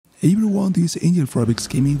Hey everyone, this is Angel from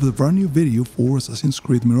Gaming with a brand new video for Assassin's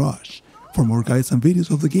Creed Mirage. For more guides and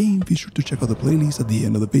videos of the game, be sure to check out the playlist at the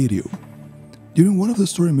end of the video. During one of the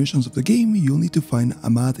story missions of the game, you'll need to find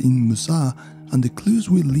Ahmad ibn Musa, and the clues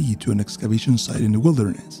will lead to an excavation site in the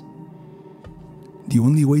wilderness. The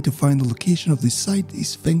only way to find the location of this site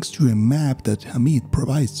is thanks to a map that Hamid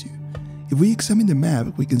provides you. If we examine the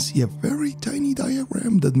map, we can see a very tiny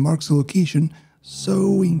diagram that marks the location,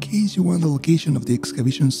 so in case you want the location of the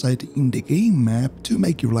excavation site in the game map to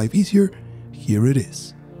make your life easier, here it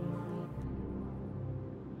is.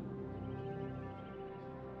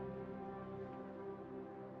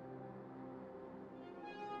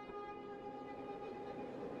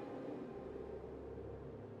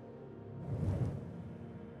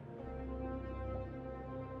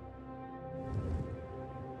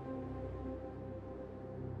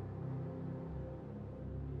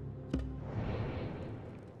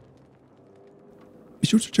 Be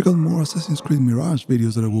sure to check out more Assassin's Creed Mirage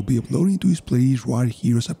videos that I will be uploading to this playlist right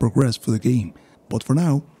here as I progress through the game. But for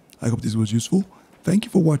now, I hope this was useful, thank you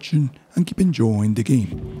for watching and keep enjoying the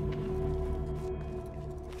game.